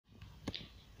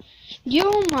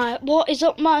Yo mate, what is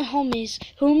up my homies?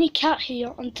 Homie Cat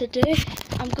here, and today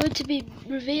I'm going to be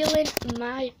revealing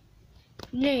my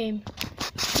name,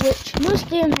 which most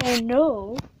of you may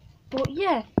know, but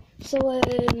yeah, so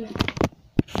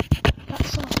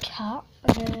that's our cat,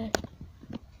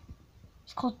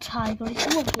 it's called Tiger, it's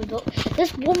lovely, but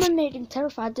this woman made him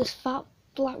terrified, this fat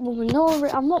black woman. No,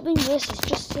 I'm not being racist,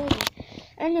 just saying.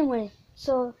 Anyway,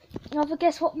 so, have a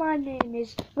guess what my name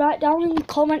is. Write down in the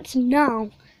comments now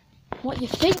what you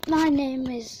think my name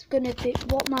is gonna be,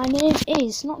 what my name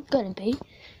is not gonna be.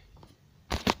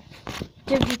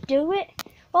 Did we do it?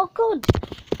 Oh, good.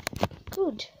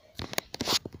 Good.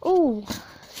 Ooh.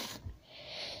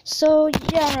 So,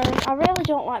 yeah, I really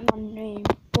don't like my name,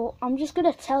 but I'm just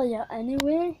gonna tell you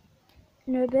anyway,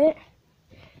 in a bit.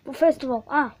 But first of all,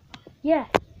 yeah,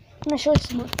 I'm gonna show you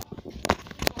something.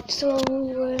 So,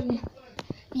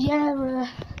 yeah,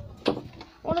 I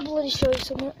wanna bloody show you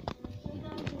something.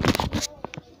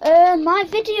 My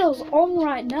video's on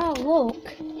right now,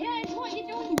 look. Yeah, it's what you're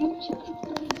doing.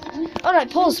 Alright,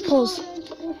 pause.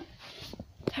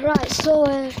 Right, so,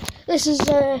 this is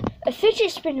a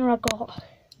fidget spinner I got.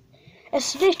 A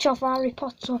snitch off Harry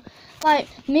Potter. Like,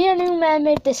 me and Ume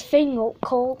made this thing up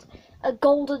called a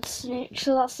golden snitch.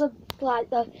 So that's the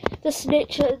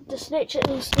snitch that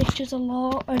snitches a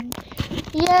lot. And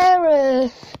yeah,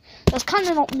 that's kind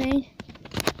of not me.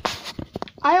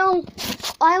 I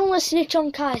only snitch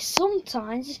on Kai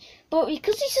sometimes, but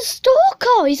because he's a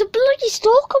stalker, he's a bloody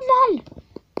stalker, man.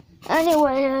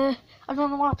 Anyway, I don't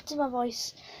know what happened to my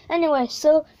voice. Anyway,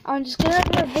 so I'm just gonna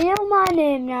reveal my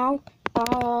name now,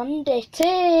 and it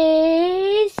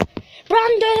is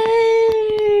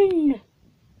Brandon.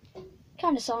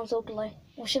 Kind of sounds ugly.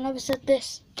 Wish I never said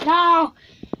this. No,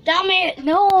 damn it,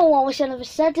 no! I wish I never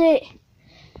said it.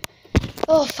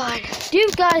 Oh, fine. Do you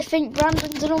guys think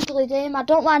Brandon's an ugly name? I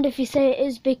don't mind if you say it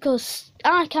is, because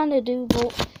I kind of do,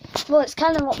 but well, it's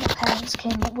kind of what my parents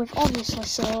came up with, obviously.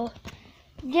 So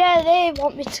yeah, they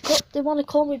want to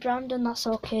call me Brandon. That's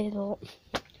okay, though.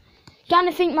 Kind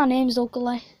of think my name's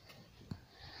ugly,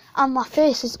 and my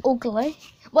face is ugly.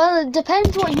 Well, it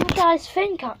depends what you guys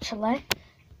think, actually.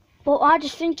 But I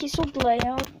just think it's ugly.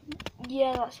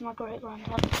 Yeah, that's my great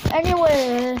granddad.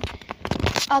 Anyway.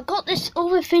 I got this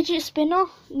other fidget spinner.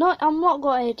 No, I'm not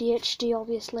got ADHD,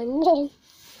 obviously. Lol.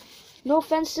 No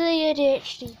offense to the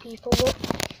ADHD people, but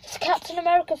it's a Captain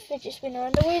America fidget spinner,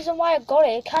 and the reason why I got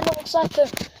it kind of looks like a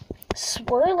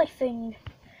swirly thing.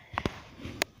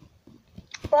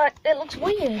 But it looks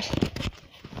weird.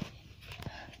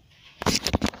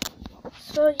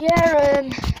 So yeah,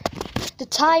 the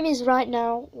time is right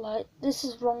now. Like, this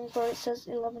is wrong, but it says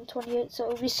 11:28, so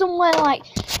it'll be somewhere like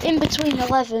in between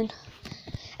 11.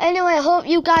 Anyway, I hope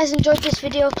you guys enjoyed this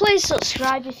video. Please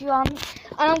subscribe if you haven't.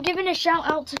 And I'm giving a shout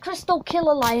out to Crystal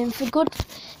Killer Lion for good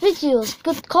videos,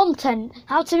 good content,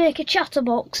 how to make a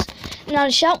chatterbox. And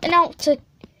I'm shouting out to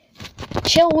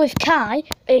Chill with Kai,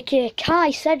 aka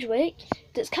Kai Sedgwick,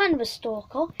 that's kind of a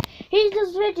stalker. He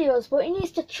does videos, but he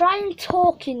needs to try and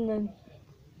talk in them.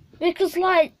 Because,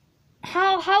 like,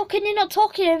 how can you not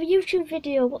talk in a YouTube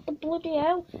video? What the bloody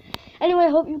hell? Anyway, I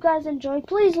hope you guys enjoy.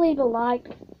 Please leave a like.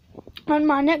 And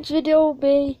my next video will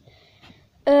be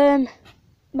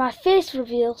my face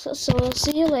reveal, so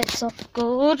see you later.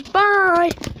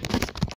 Goodbye.